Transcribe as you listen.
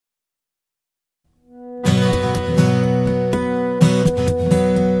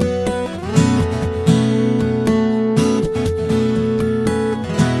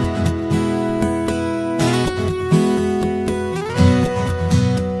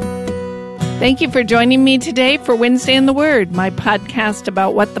Thank you for joining me today for Wednesday in the Word, my podcast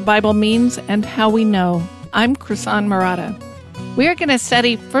about what the Bible means and how we know. I'm Krisan Murata. We are going to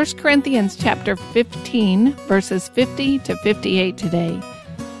study 1 Corinthians chapter 15, verses 50 to 58 today.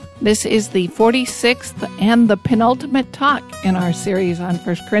 This is the 46th and the penultimate talk in our series on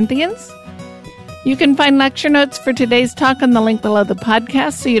 1 Corinthians. You can find lecture notes for today's talk on the link below the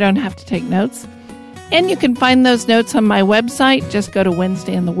podcast, so you don't have to take notes. And you can find those notes on my website. Just go to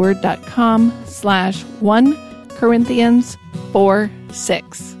wednesdayintheword.com/1 Corinthians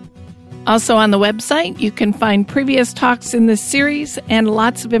 4:6. Also on the website, you can find previous talks in this series and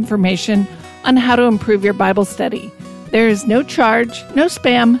lots of information on how to improve your Bible study. There is no charge, no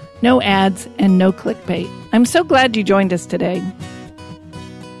spam, no ads, and no clickbait. I'm so glad you joined us today.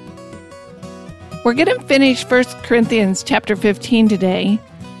 We're going to finish 1 Corinthians chapter 15 today.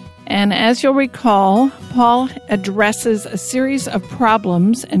 And as you'll recall, Paul addresses a series of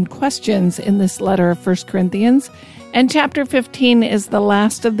problems and questions in this letter of 1 Corinthians, and chapter 15 is the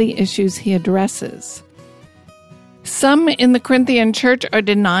last of the issues he addresses. Some in the Corinthian church are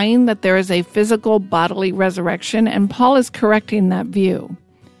denying that there is a physical bodily resurrection, and Paul is correcting that view.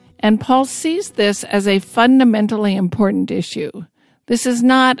 And Paul sees this as a fundamentally important issue. This is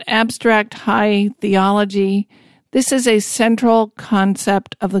not abstract high theology. This is a central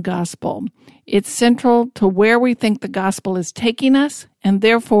concept of the gospel. It's central to where we think the gospel is taking us, and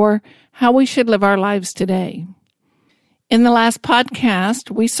therefore how we should live our lives today. In the last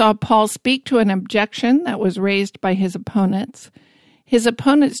podcast, we saw Paul speak to an objection that was raised by his opponents. His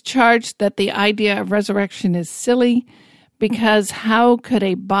opponents charged that the idea of resurrection is silly, because how could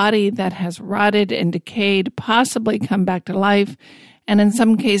a body that has rotted and decayed possibly come back to life? And in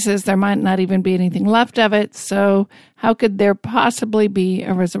some cases, there might not even be anything left of it, so how could there possibly be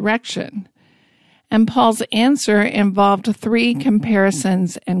a resurrection? And Paul's answer involved three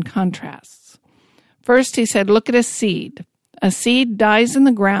comparisons and contrasts. First, he said, look at a seed. A seed dies in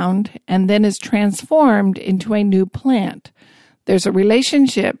the ground and then is transformed into a new plant. There's a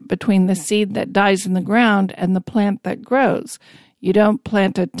relationship between the seed that dies in the ground and the plant that grows. You don't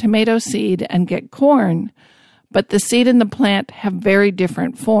plant a tomato seed and get corn, but the seed and the plant have very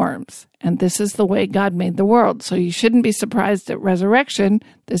different forms, and this is the way God made the world. So you shouldn't be surprised at resurrection.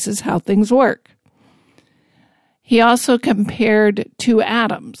 This is how things work. He also compared two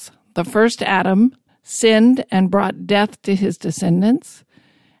Adams. The first Adam sinned and brought death to his descendants,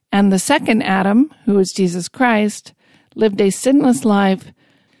 and the second Adam, who is Jesus Christ, lived a sinless life,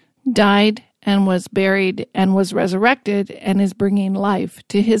 died and was buried and was resurrected and is bringing life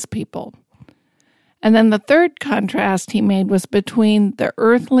to his people. And then the third contrast he made was between the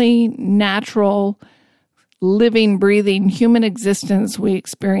earthly, natural, living, breathing human existence we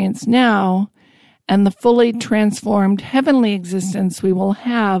experience now and the fully transformed heavenly existence we will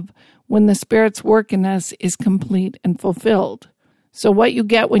have when the Spirit's work in us is complete and fulfilled. So what you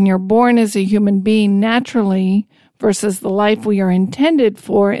get when you're born as a human being naturally versus the life we are intended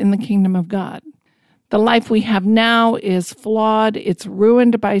for in the kingdom of God. The life we have now is flawed, it's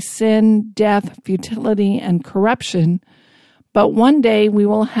ruined by sin, death, futility, and corruption. But one day we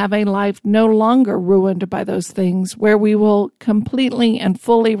will have a life no longer ruined by those things, where we will completely and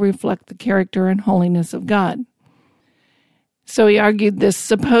fully reflect the character and holiness of God. So he argued this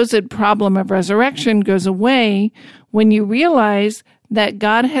supposed problem of resurrection goes away when you realize that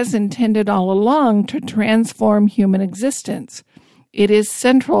God has intended all along to transform human existence. It is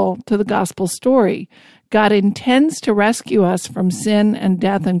central to the gospel story. God intends to rescue us from sin and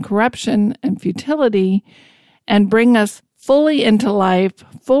death and corruption and futility and bring us fully into life,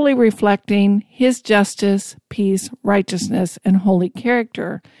 fully reflecting his justice, peace, righteousness, and holy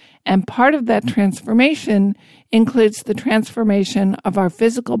character. And part of that transformation includes the transformation of our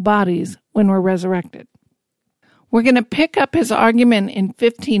physical bodies when we're resurrected. We're going to pick up his argument in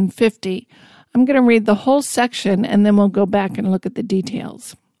 1550. I'm going to read the whole section, and then we'll go back and look at the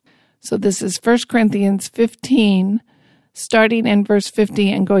details. So this is 1 Corinthians 15, starting in verse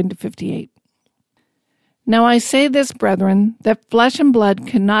 50 and going to 58. Now I say this, brethren, that flesh and blood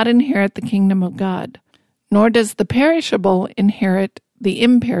cannot inherit the kingdom of God, nor does the perishable inherit the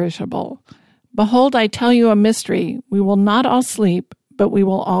imperishable. Behold, I tell you a mystery. We will not all sleep, but we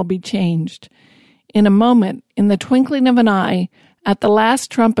will all be changed. In a moment, in the twinkling of an eye, at the last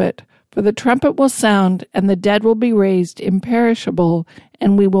trumpet, for the trumpet will sound, and the dead will be raised imperishable,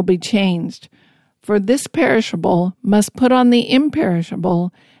 and we will be changed. For this perishable must put on the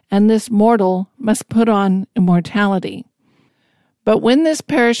imperishable, and this mortal must put on immortality. But when this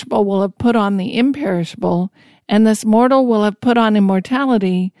perishable will have put on the imperishable, and this mortal will have put on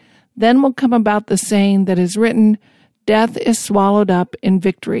immortality, then will come about the saying that is written, Death is swallowed up in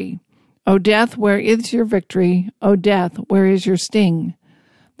victory. O death, where is your victory? O death, where is your sting?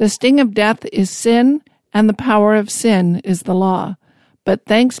 The sting of death is sin, and the power of sin is the law. But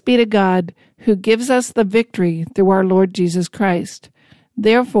thanks be to God, who gives us the victory through our Lord Jesus Christ.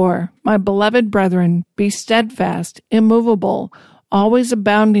 Therefore, my beloved brethren, be steadfast, immovable, always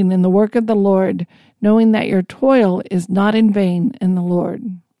abounding in the work of the Lord, knowing that your toil is not in vain in the Lord.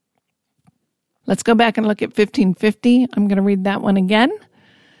 Let's go back and look at 1550. I'm going to read that one again.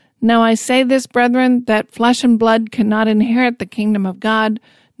 Now I say this, brethren, that flesh and blood cannot inherit the kingdom of God,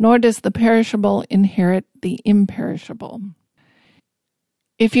 nor does the perishable inherit the imperishable.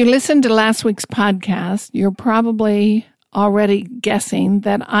 If you listened to last week's podcast, you're probably already guessing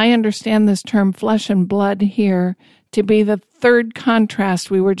that I understand this term flesh and blood here to be the third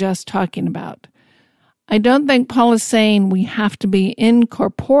contrast we were just talking about. I don't think Paul is saying we have to be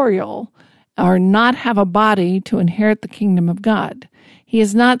incorporeal or not have a body to inherit the kingdom of God. He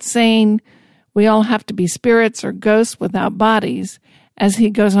is not saying we all have to be spirits or ghosts without bodies. As he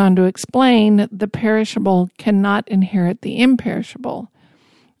goes on to explain, the perishable cannot inherit the imperishable.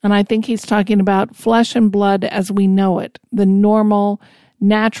 And I think he's talking about flesh and blood as we know it, the normal,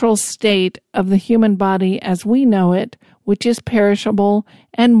 natural state of the human body as we know it, which is perishable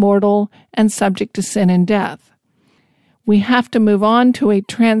and mortal and subject to sin and death. We have to move on to a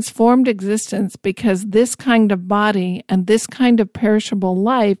transformed existence because this kind of body and this kind of perishable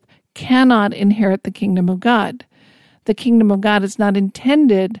life cannot inherit the kingdom of God. The kingdom of God is not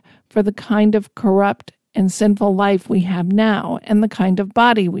intended for the kind of corrupt and sinful life we have now and the kind of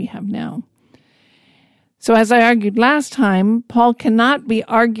body we have now. So as I argued last time, Paul cannot be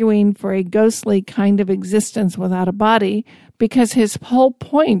arguing for a ghostly kind of existence without a body because his whole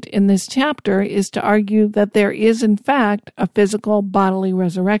point in this chapter is to argue that there is in fact a physical bodily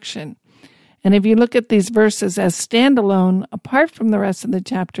resurrection. And if you look at these verses as standalone, apart from the rest of the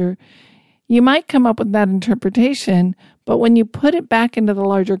chapter, you might come up with that interpretation, but when you put it back into the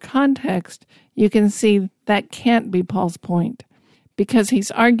larger context, you can see that can't be Paul's point, because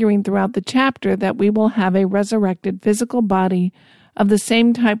he's arguing throughout the chapter that we will have a resurrected physical body of the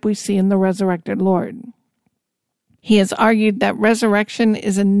same type we see in the resurrected Lord. He has argued that resurrection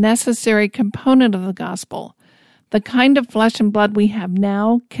is a necessary component of the gospel. The kind of flesh and blood we have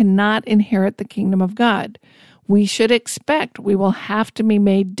now cannot inherit the kingdom of God. We should expect we will have to be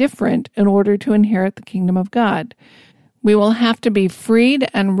made different in order to inherit the kingdom of God. We will have to be freed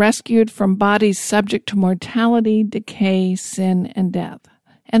and rescued from bodies subject to mortality, decay, sin, and death.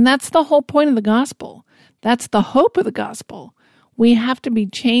 And that's the whole point of the gospel. That's the hope of the gospel. We have to be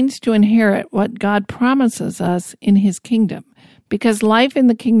changed to inherit what God promises us in his kingdom, because life in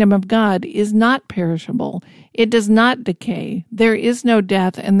the kingdom of God is not perishable. It does not decay. There is no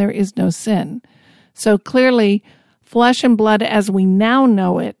death and there is no sin. So clearly, flesh and blood as we now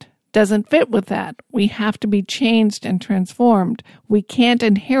know it doesn't fit with that. We have to be changed and transformed. We can't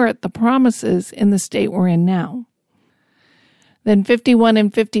inherit the promises in the state we're in now. Then 51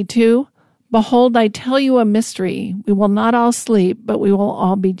 and 52, behold, I tell you a mystery. We will not all sleep, but we will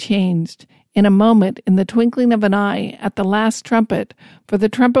all be changed. In a moment, in the twinkling of an eye, at the last trumpet, for the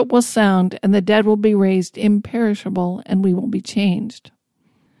trumpet will sound, and the dead will be raised imperishable, and we will be changed.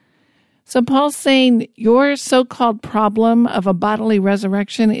 So Paul's saying your so-called problem of a bodily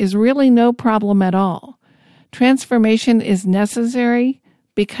resurrection is really no problem at all. Transformation is necessary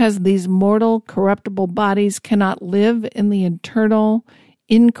because these mortal, corruptible bodies cannot live in the eternal,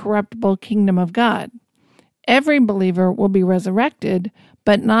 incorruptible kingdom of God. Every believer will be resurrected,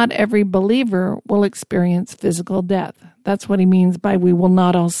 but not every believer will experience physical death. That's what he means by we will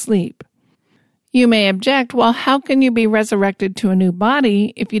not all sleep. You may object, well, how can you be resurrected to a new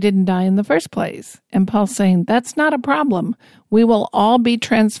body if you didn't die in the first place? And Paul's saying, that's not a problem. We will all be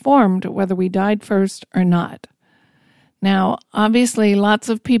transformed whether we died first or not. Now, obviously, lots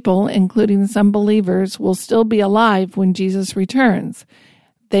of people, including some believers, will still be alive when Jesus returns.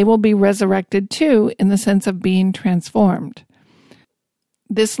 They will be resurrected too, in the sense of being transformed.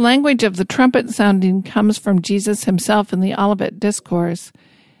 This language of the trumpet sounding comes from Jesus himself in the Olivet Discourse.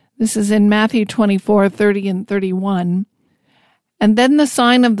 This is in Matthew 24:30 and 31. And then the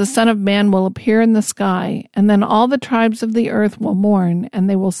sign of the Son of Man will appear in the sky, and then all the tribes of the earth will mourn, and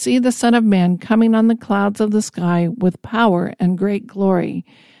they will see the Son of Man coming on the clouds of the sky with power and great glory.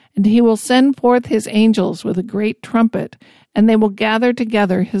 And he will send forth his angels with a great trumpet, and they will gather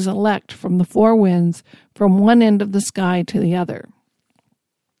together his elect from the four winds, from one end of the sky to the other.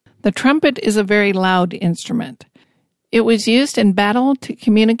 The trumpet is a very loud instrument. It was used in battle to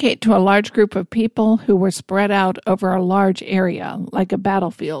communicate to a large group of people who were spread out over a large area, like a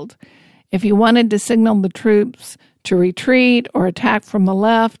battlefield. If you wanted to signal the troops to retreat or attack from the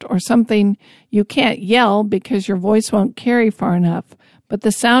left or something, you can't yell because your voice won't carry far enough. But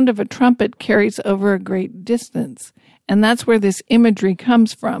the sound of a trumpet carries over a great distance. And that's where this imagery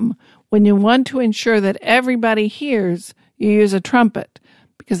comes from. When you want to ensure that everybody hears, you use a trumpet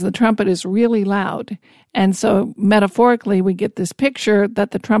because the trumpet is really loud. And so metaphorically, we get this picture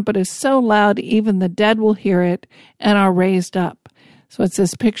that the trumpet is so loud, even the dead will hear it and are raised up. So it's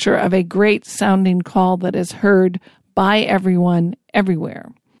this picture of a great sounding call that is heard by everyone,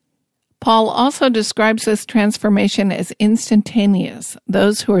 everywhere. Paul also describes this transformation as instantaneous.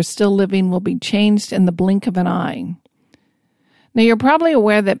 Those who are still living will be changed in the blink of an eye. Now, you're probably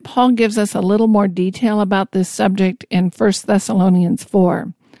aware that Paul gives us a little more detail about this subject in 1 Thessalonians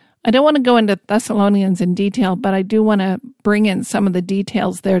 4. I don't want to go into Thessalonians in detail, but I do want to bring in some of the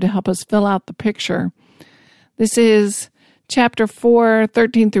details there to help us fill out the picture. This is chapter 4,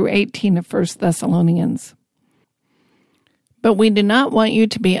 13 through 18 of 1 Thessalonians. But we do not want you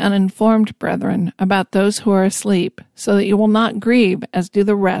to be uninformed, brethren, about those who are asleep, so that you will not grieve as do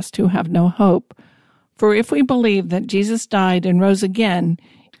the rest who have no hope. For if we believe that Jesus died and rose again,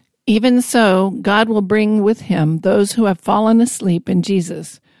 even so God will bring with him those who have fallen asleep in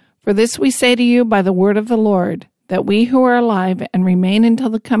Jesus. For this we say to you by the word of the Lord, that we who are alive and remain until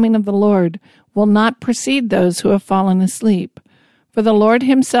the coming of the Lord will not precede those who have fallen asleep. For the Lord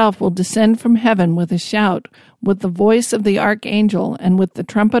himself will descend from heaven with a shout, with the voice of the archangel, and with the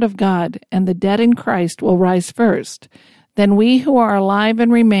trumpet of God, and the dead in Christ will rise first. Then we who are alive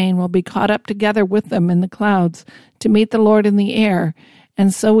and remain will be caught up together with them in the clouds to meet the Lord in the air,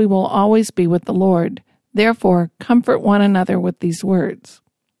 and so we will always be with the Lord. Therefore, comfort one another with these words.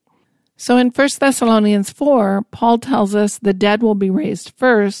 So in 1 Thessalonians 4, Paul tells us the dead will be raised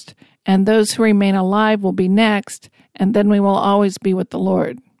first, and those who remain alive will be next, and then we will always be with the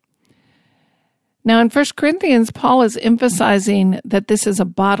Lord. Now in 1 Corinthians, Paul is emphasizing that this is a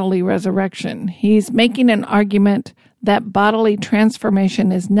bodily resurrection. He's making an argument that bodily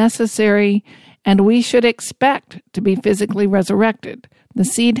transformation is necessary, and we should expect to be physically resurrected. The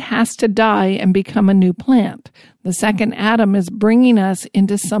seed has to die and become a new plant. The second Adam is bringing us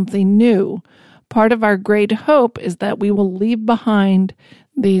into something new. Part of our great hope is that we will leave behind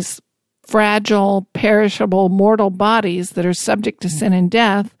these fragile, perishable, mortal bodies that are subject to sin and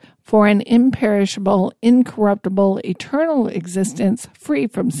death for an imperishable, incorruptible, eternal existence free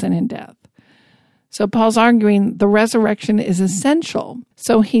from sin and death. So Paul's arguing the resurrection is essential.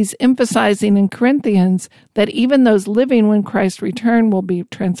 So he's emphasizing in Corinthians that even those living when Christ returns will be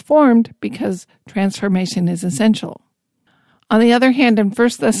transformed because transformation is essential. On the other hand, in 1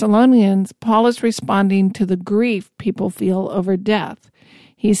 Thessalonians, Paul is responding to the grief people feel over death.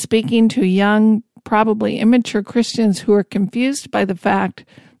 He's speaking to young, probably immature Christians who are confused by the fact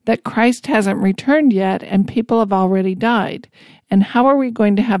that Christ hasn't returned yet and people have already died. And how are we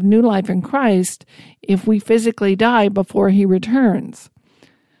going to have new life in Christ if we physically die before he returns?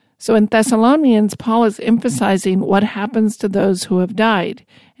 So in Thessalonians, Paul is emphasizing what happens to those who have died.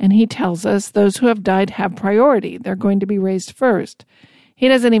 And he tells us those who have died have priority. They're going to be raised first. He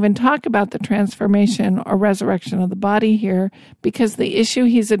doesn't even talk about the transformation or resurrection of the body here because the issue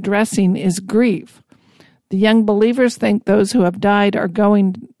he's addressing is grief. The young believers think those who have died are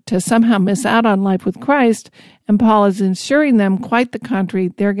going to somehow miss out on life with Christ, and Paul is assuring them quite the contrary,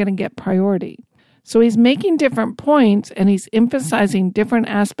 they're going to get priority. So he's making different points, and he's emphasizing different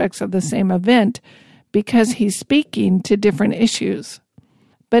aspects of the same event because he's speaking to different issues.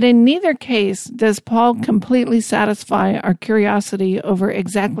 But in neither case does Paul completely satisfy our curiosity over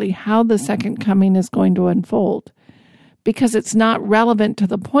exactly how the second coming is going to unfold, because it's not relevant to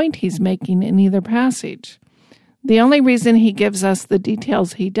the point he's making in either passage. The only reason he gives us the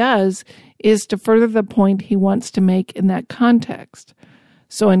details he does is to further the point he wants to make in that context.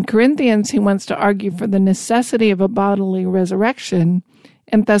 So in Corinthians, he wants to argue for the necessity of a bodily resurrection.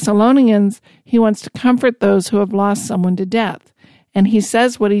 In Thessalonians, he wants to comfort those who have lost someone to death. And he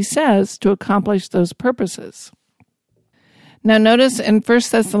says what he says to accomplish those purposes. Now notice in 1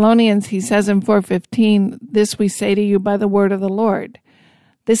 Thessalonians, he says in 4:15, "This we say to you by the word of the Lord."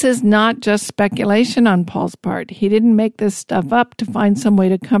 This is not just speculation on Paul's part. He didn't make this stuff up to find some way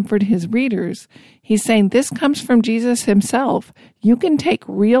to comfort his readers. He's saying this comes from Jesus himself. You can take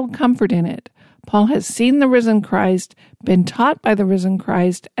real comfort in it. Paul has seen the risen Christ, been taught by the risen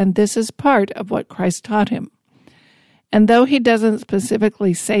Christ, and this is part of what Christ taught him. And though he doesn't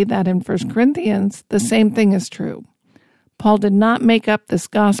specifically say that in 1 Corinthians, the same thing is true. Paul did not make up this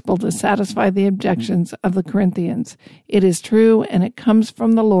gospel to satisfy the objections of the Corinthians. It is true, and it comes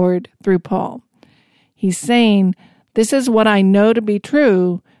from the Lord through Paul. He's saying, this is what I know to be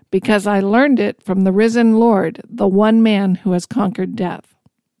true, because I learned it from the risen Lord, the one man who has conquered death.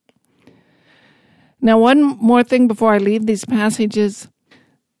 Now, one more thing before I leave these passages.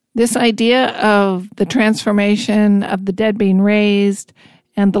 This idea of the transformation of the dead being raised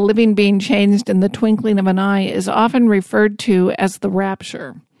and the living being changed in the twinkling of an eye is often referred to as the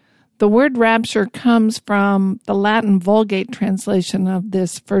rapture. The word rapture comes from the Latin Vulgate translation of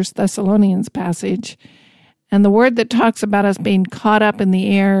this 1 Thessalonians passage, and the word that talks about us being caught up in the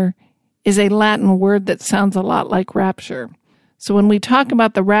air is a Latin word that sounds a lot like rapture. So when we talk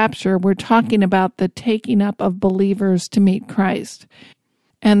about the rapture, we're talking about the taking up of believers to meet Christ.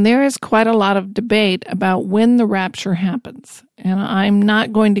 And there is quite a lot of debate about when the rapture happens, and I'm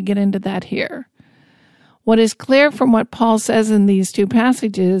not going to get into that here. What is clear from what Paul says in these two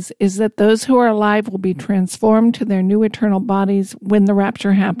passages is that those who are alive will be transformed to their new eternal bodies when the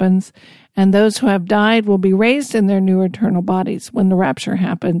rapture happens, and those who have died will be raised in their new eternal bodies when the rapture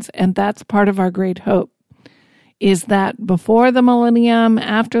happens, and that's part of our great hope. Is that before the millennium,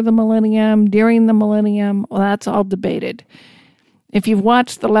 after the millennium, during the millennium? Well, that's all debated. If you've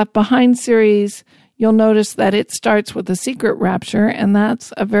watched the Left Behind series, you'll notice that it starts with a secret rapture, and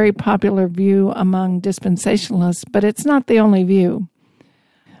that's a very popular view among dispensationalists, but it's not the only view.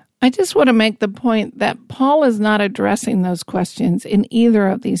 I just want to make the point that Paul is not addressing those questions in either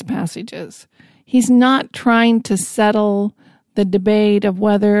of these passages. He's not trying to settle the debate of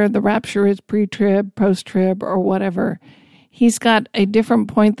whether the rapture is pre-trib, post-trib, or whatever. He's got a different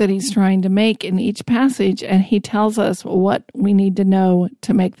point that he's trying to make in each passage, and he tells us what we need to know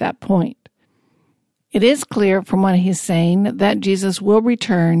to make that point. It is clear from what he's saying that Jesus will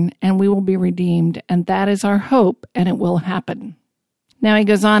return and we will be redeemed, and that is our hope, and it will happen. Now he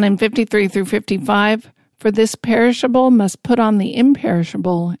goes on in 53 through 55, "For this perishable must put on the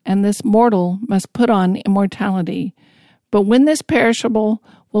imperishable, and this mortal must put on immortality. But when this perishable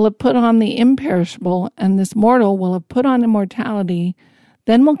will have put on the imperishable, and this mortal will have put on immortality,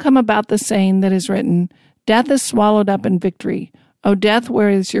 then will come about the saying that is written, Death is swallowed up in victory. O death, where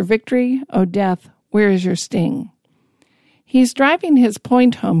is your victory? O death, where is your sting?" He's driving his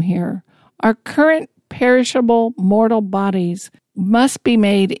point home here. Our current perishable mortal bodies must be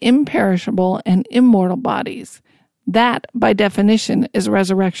made imperishable and immortal bodies. That, by definition, is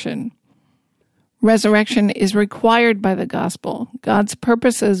resurrection. Resurrection is required by the gospel. God's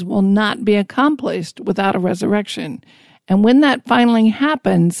purposes will not be accomplished without a resurrection. And when that finally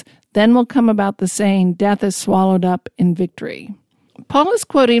happens, then will come about the saying, death is swallowed up in victory. Paul is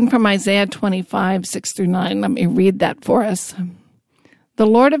quoting from Isaiah 25, 6 through 9. Let me read that for us. "The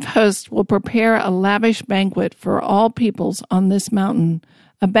Lord of hosts will prepare a lavish banquet for all peoples on this mountain,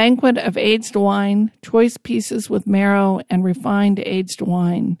 a banquet of aged wine, choice pieces with marrow, and refined aged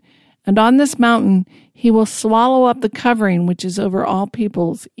wine. And on this mountain he will swallow up the covering which is over all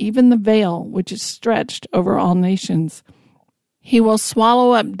peoples, even the veil which is stretched over all nations. He will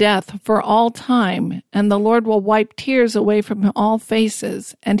swallow up death for all time, and the Lord will wipe tears away from all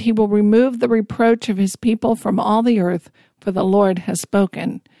faces, and he will remove the reproach of his people from all the earth, for the Lord has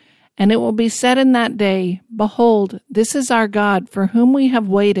spoken. And it will be said in that day, Behold, this is our God, for whom we have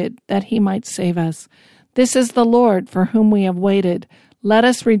waited, that he might save us. This is the Lord, for whom we have waited. Let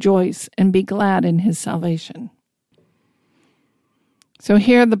us rejoice and be glad in his salvation." So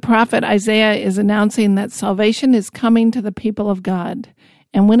here the prophet Isaiah is announcing that salvation is coming to the people of God.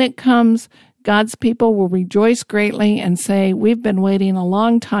 And when it comes, God's people will rejoice greatly and say, we've been waiting a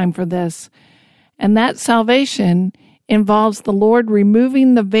long time for this. And that salvation involves the Lord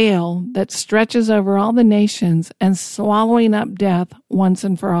removing the veil that stretches over all the nations and swallowing up death once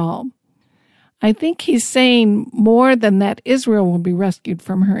and for all. I think he's saying more than that Israel will be rescued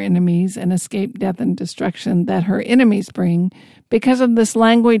from her enemies and escape death and destruction that her enemies bring, because of this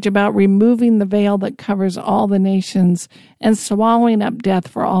language about removing the veil that covers all the nations and swallowing up death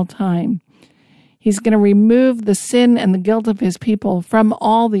for all time. He's going to remove the sin and the guilt of his people from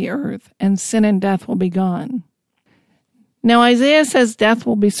all the earth, and sin and death will be gone. Now, Isaiah says death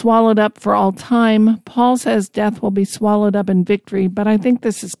will be swallowed up for all time. Paul says death will be swallowed up in victory, but I think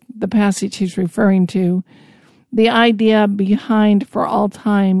this is the passage he's referring to. The idea behind for all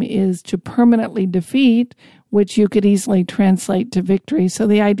time is to permanently defeat, which you could easily translate to victory. So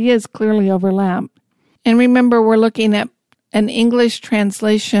the ideas clearly overlap. And remember, we're looking at an English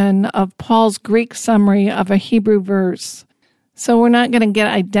translation of Paul's Greek summary of a Hebrew verse. So we're not going to get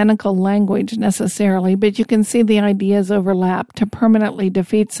identical language necessarily, but you can see the ideas overlap. To permanently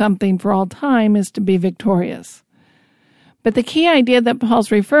defeat something for all time is to be victorious. But the key idea that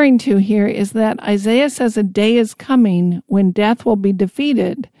Paul's referring to here is that Isaiah says a day is coming when death will be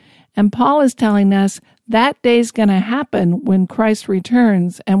defeated, And Paul is telling us that day's going to happen when Christ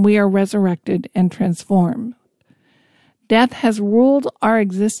returns and we are resurrected and transformed. Death has ruled our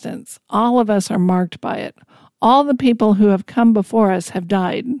existence. All of us are marked by it. All the people who have come before us have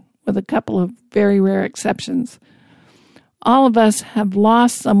died, with a couple of very rare exceptions. All of us have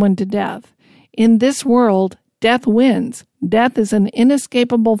lost someone to death. In this world, death wins. Death is an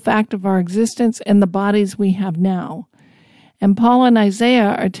inescapable fact of our existence and the bodies we have now. And Paul and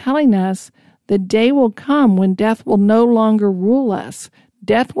Isaiah are telling us the day will come when death will no longer rule us.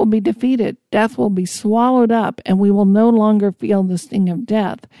 Death will be defeated. Death will be swallowed up, and we will no longer feel the sting of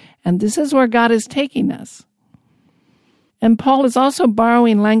death. And this is where God is taking us. And Paul is also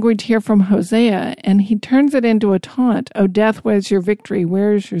borrowing language here from Hosea, and he turns it into a taunt. "O death, where's your victory?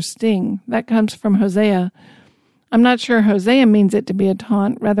 Where is your sting?" That comes from Hosea. I'm not sure Hosea means it to be a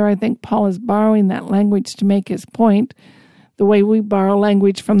taunt. Rather, I think Paul is borrowing that language to make his point, the way we borrow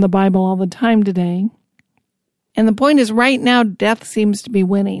language from the Bible all the time today. And the point is, right now, death seems to be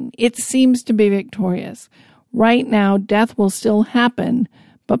winning. It seems to be victorious. Right now, death will still happen,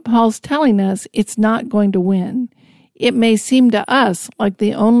 but Paul's telling us it's not going to win. It may seem to us like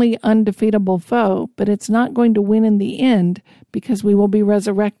the only undefeatable foe, but it's not going to win in the end because we will be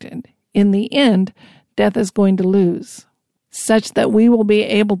resurrected. In the end, death is going to lose, such that we will be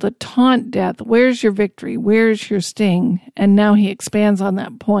able to taunt death. "Where's your victory? Where's your sting?" And now he expands on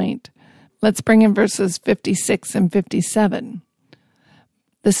that point. Let's bring in verses 56 and 57.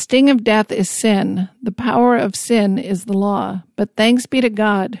 "The sting of death is sin. The power of sin is the law. But thanks be to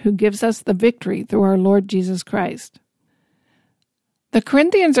God who gives us the victory through our Lord Jesus Christ." The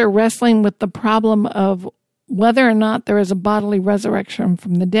Corinthians are wrestling with the problem of whether or not there is a bodily resurrection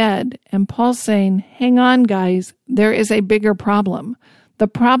from the dead. And Paul's saying, hang on, guys, there is a bigger problem. The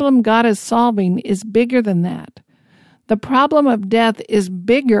problem God is solving is bigger than that. The problem of death is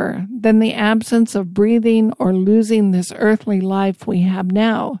bigger than the absence of breathing or losing this earthly life we have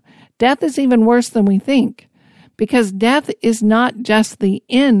now. Death is even worse than we think, because death is not just the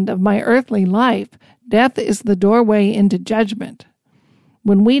end of my earthly life. Death is the doorway into judgment.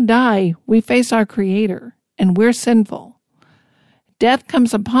 When we die, we face our Creator, and we're sinful. Death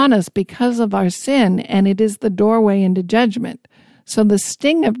comes upon us because of our sin, and it is the doorway into judgment. So the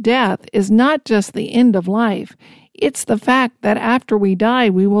sting of death is not just the end of life. It's the fact that after we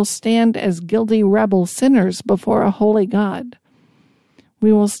die, we will stand as guilty rebel sinners before a holy God.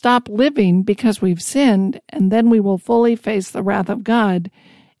 We will stop living because we've sinned, and then we will fully face the wrath of God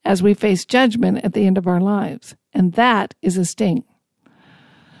as we face judgment at the end of our lives. And that is a sting.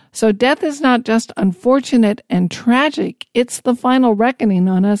 So death is not just unfortunate and tragic, it's the final reckoning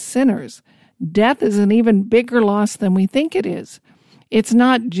on us sinners. Death is an even bigger loss than we think it is. It's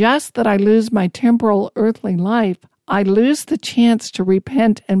not just that I lose my temporal earthly life, I lose the chance to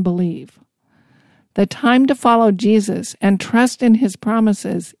repent and believe. The time to follow Jesus and trust in his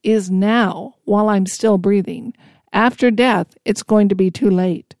promises is now, while I'm still breathing. After death, it's going to be too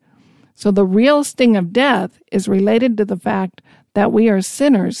late. So the real sting of death is related to the fact that we are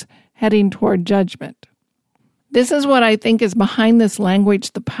sinners heading toward judgment. This is what I think is behind this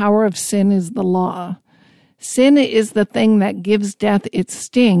language, the power of sin is the law. Sin is the thing that gives death its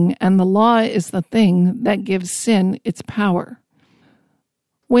sting, and the law is the thing that gives sin its power.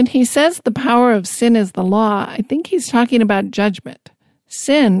 When he says the power of sin is the law, I think he's talking about judgment.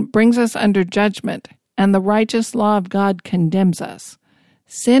 Sin brings us under judgment, and the righteous law of God condemns us.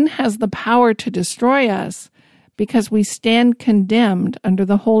 Sin has the power to destroy us because we stand condemned under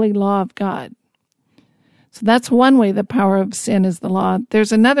the holy law of God. So that's one way the power of sin is the law.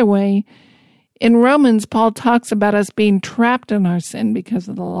 There's another way. In Romans, Paul talks about us being trapped in our sin because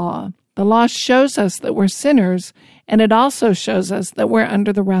of the law. The law shows us that we're sinners, and it also shows us that we're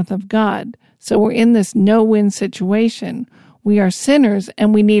under the wrath of God. So we're in this no-win situation. We are sinners,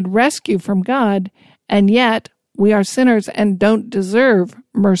 and we need rescue from God, and yet we are sinners and don't deserve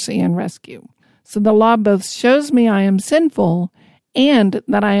mercy and rescue. So the law both shows me I am sinful and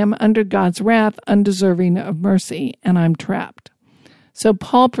that I am under God's wrath, undeserving of mercy, and I'm trapped. So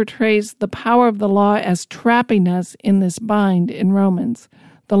Paul portrays the power of the law as trapping us in this bind in Romans.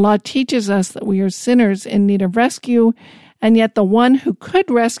 The law teaches us that we are sinners in need of rescue, and yet the one who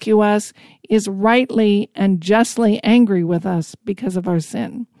could rescue us is rightly and justly angry with us because of our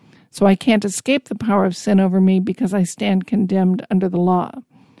sin. So I can't escape the power of sin over me because I stand condemned under the law.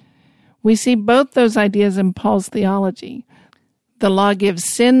 We see both those ideas in Paul's theology. The law gives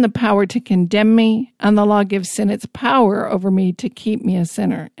sin the power to condemn me, and the law gives sin its power over me to keep me a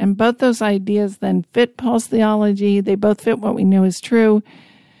sinner. And both those ideas then fit Paul's theology. They both fit what we know is true.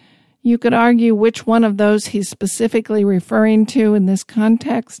 You could argue which one of those he's specifically referring to in this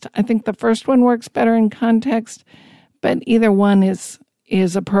context. I think the first one works better in context, but either one is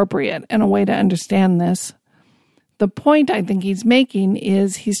appropriate and a way to understand this. The point I think he's making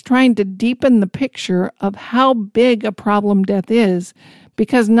is he's trying to deepen the picture of how big a problem death is,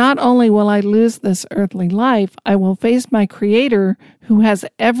 because not only will I lose this earthly life, I will face my Creator who has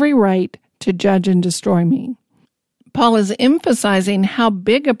every right to judge and destroy me. Paul is emphasizing how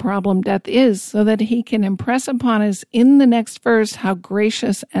big a problem death is so that he can impress upon us in the next verse how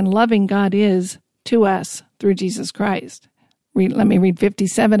gracious and loving God is to us through Jesus Christ. Let me read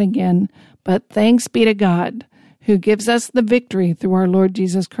 57 again. But thanks be to God, who gives us the victory through our Lord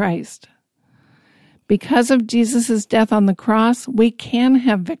Jesus Christ. Because of Jesus' death on the cross, we can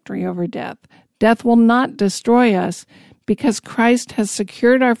have victory over death. Death will not destroy us because Christ has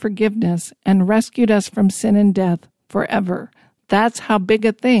secured our forgiveness and rescued us from sin and death forever. That's how big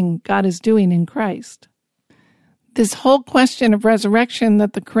a thing God is doing in Christ. This whole question of resurrection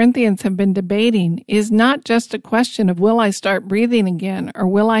that the Corinthians have been debating is not just a question of will I start breathing again or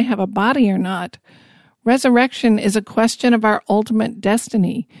will I have a body or not. Resurrection is a question of our ultimate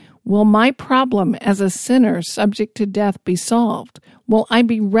destiny. Will my problem as a sinner subject to death be solved? Will I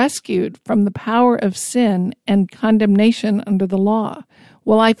be rescued from the power of sin and condemnation under the law?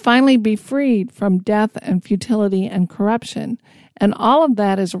 Will I finally be freed from death and futility and corruption? And all of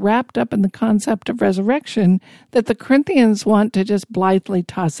that is wrapped up in the concept of resurrection that the Corinthians want to just blithely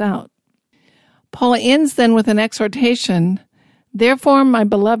toss out. Paul ends then with an exhortation. Therefore, my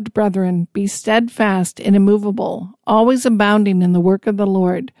beloved brethren, be steadfast and immovable, always abounding in the work of the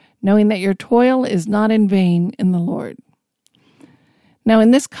Lord, knowing that your toil is not in vain in the Lord. Now,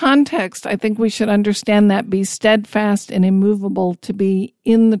 in this context, I think we should understand that be steadfast and immovable to be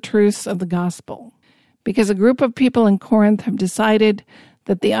in the truths of the gospel. Because a group of people in Corinth have decided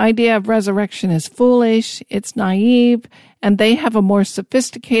that the idea of resurrection is foolish, it's naive, and they have a more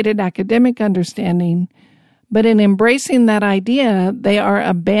sophisticated academic understanding. But in embracing that idea, they are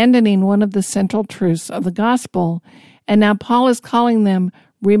abandoning one of the central truths of the gospel. And now Paul is calling them,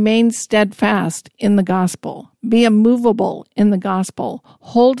 remain steadfast in the gospel. Be immovable in the gospel.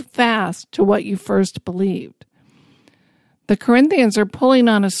 Hold fast to what you first believed. The Corinthians are pulling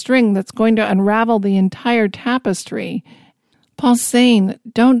on a string that's going to unravel the entire tapestry. Paul's saying,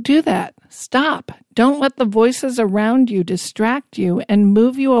 don't do that. Stop. Don't let the voices around you distract you and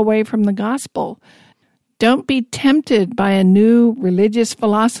move you away from the gospel. Don't be tempted by a new religious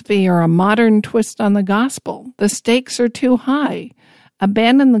philosophy or a modern twist on the gospel. The stakes are too high.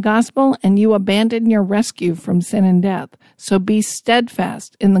 Abandon the gospel and you abandon your rescue from sin and death. So be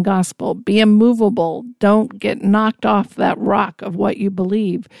steadfast in the gospel. Be immovable. Don't get knocked off that rock of what you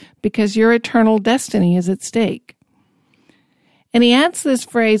believe because your eternal destiny is at stake. And he adds this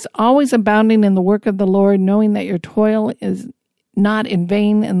phrase, always abounding in the work of the Lord, knowing that your toil is not in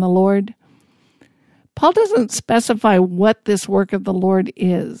vain in the Lord. Paul doesn't specify what this work of the Lord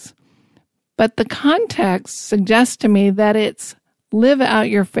is, but the context suggests to me that it's live out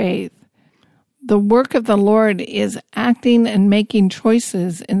your faith. The work of the Lord is acting and making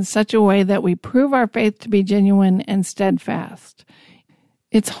choices in such a way that we prove our faith to be genuine and steadfast.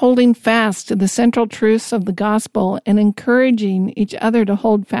 It's holding fast to the central truths of the gospel and encouraging each other to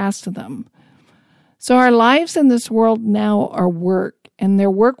hold fast to them. So our lives in this world now are work, and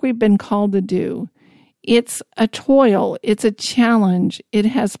they're work we've been called to do. It's a toil. It's a challenge. It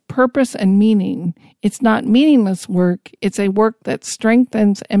has purpose and meaning. It's not meaningless work. It's a work that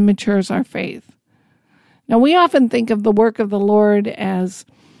strengthens and matures our faith. Now, we often think of the work of the Lord as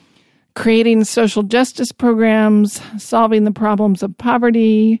creating social justice programs, solving the problems of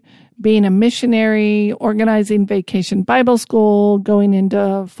poverty, being a missionary, organizing Vacation Bible School, going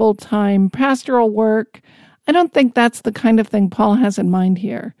into full-time pastoral work. I don't think that's the kind of thing Paul has in mind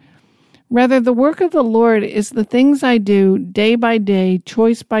here. Rather, the work of the Lord is the things I do day by day,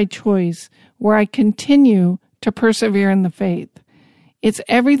 choice by choice, where I continue to persevere in the faith. It's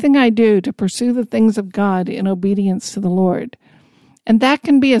everything I do to pursue the things of God in obedience to the Lord. And that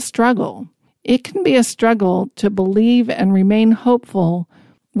can be a struggle. It can be a struggle to believe and remain hopeful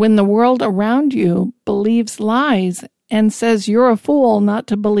when the world around you believes lies and says you're a fool not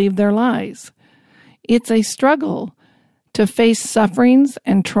to believe their lies. It's a struggle to face sufferings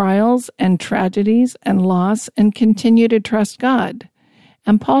and trials and tragedies and loss and continue to trust God.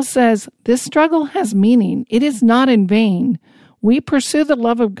 And Paul says, this struggle has meaning. It is not in vain. We pursue the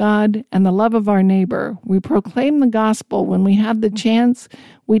love of God and the love of our neighbor. We proclaim the gospel when we have the chance.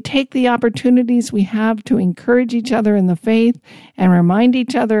 We take the opportunities we have to encourage each other in the faith and remind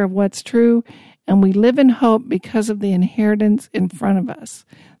each other of what's true. And we live in hope because of the inheritance in front of us.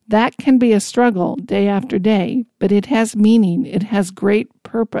 That can be a struggle day after day, but it has meaning. It has great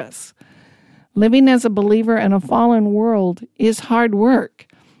purpose. Living as a believer in a fallen world is hard work.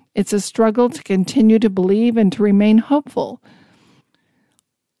 It's a struggle to continue to believe and to remain hopeful.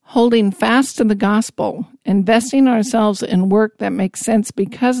 Holding fast to the gospel, investing ourselves in work that makes sense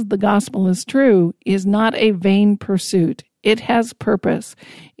because the gospel is true, is not a vain pursuit. It has purpose.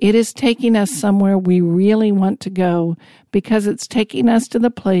 It is taking us somewhere we really want to go because it's taking us to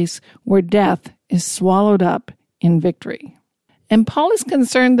the place where death is swallowed up in victory. And Paul is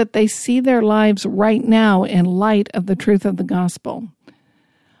concerned that they see their lives right now in light of the truth of the gospel.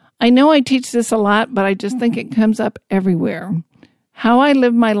 I know I teach this a lot, but I just think it comes up everywhere. How I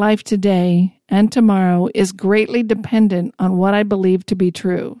live my life today and tomorrow is greatly dependent on what I believe to be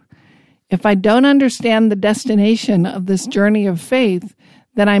true. If I don't understand the destination of this journey of faith,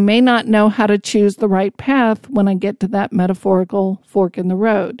 then I may not know how to choose the right path when I get to that metaphorical fork in the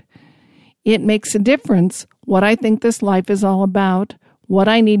road. It makes a difference what I think this life is all about, what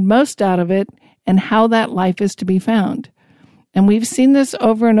I need most out of it, and how that life is to be found. And we've seen this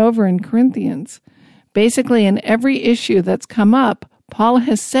over and over in Corinthians. Basically, in every issue that's come up, Paul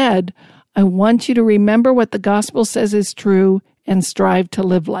has said, I want you to remember what the gospel says is true and strive to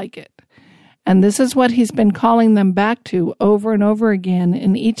live like it. And this is what he's been calling them back to over and over again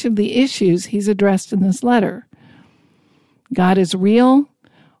in each of the issues he's addressed in this letter. God is real.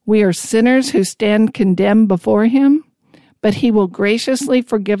 We are sinners who stand condemned before him, but he will graciously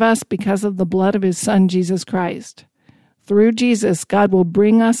forgive us because of the blood of his Son, Jesus Christ. Through Jesus, God will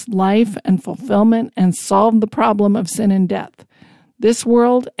bring us life and fulfillment and solve the problem of sin and death. This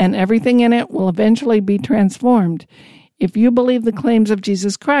world and everything in it will eventually be transformed. If you believe the claims of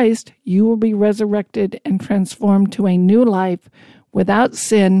Jesus Christ, you will be resurrected and transformed to a new life without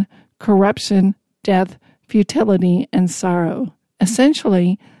sin, corruption, death, futility, and sorrow.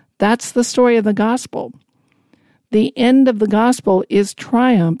 Essentially, that's the story of the gospel. The end of the gospel is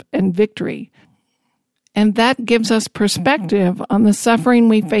triumph and victory. And that gives us perspective on the suffering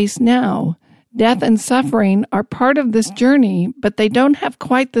we face now. Death and suffering are part of this journey, but they don't have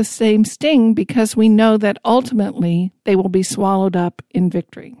quite the same sting because we know that ultimately they will be swallowed up in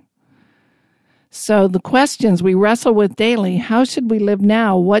victory. So the questions we wrestle with daily, how should we live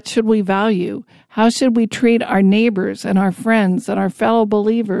now? What should we value? How should we treat our neighbors and our friends and our fellow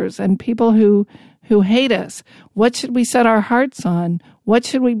believers and people who hate us? What should we set our hearts on? What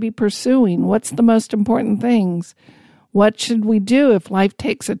should we be pursuing? What's the most important things? What should we do if life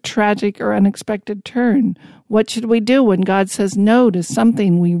takes a tragic or unexpected turn? What should we do when God says no to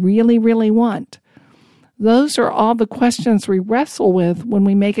something we really, really want? Those are all the questions we wrestle with when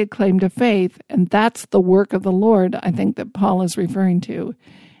we make a claim to faith, and that's the work of the Lord, I think, that Paul is referring to.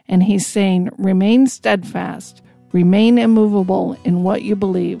 And he's saying, remain steadfast, remain immovable in what you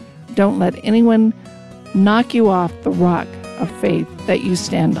believe. Don't let anyone knock you off the rock of faith that you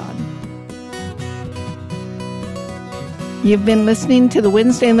stand on. You've been listening to the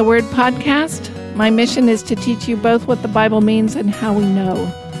Wednesday in the Word podcast. My mission is to teach you both what the Bible means and how we know.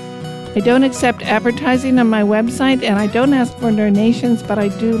 I don't accept advertising on my website, and I don't ask for donations, but I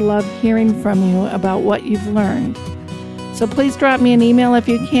do love hearing from you about what you've learned. So please drop me an email if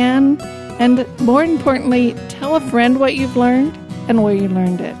you can, and more importantly, tell a friend what you've learned and where you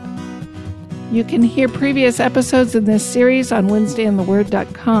learned it. You can hear previous episodes in this series on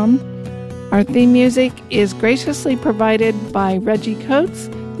WednesdayInTheWord.com. Our theme music is graciously provided by Reggie Coates.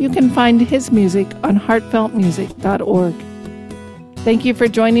 You can find his music on heartfeltmusic.org. Thank you for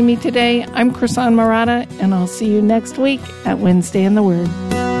joining me today. I'm Krisan Marotta, and I'll see you next week at Wednesday in the Word.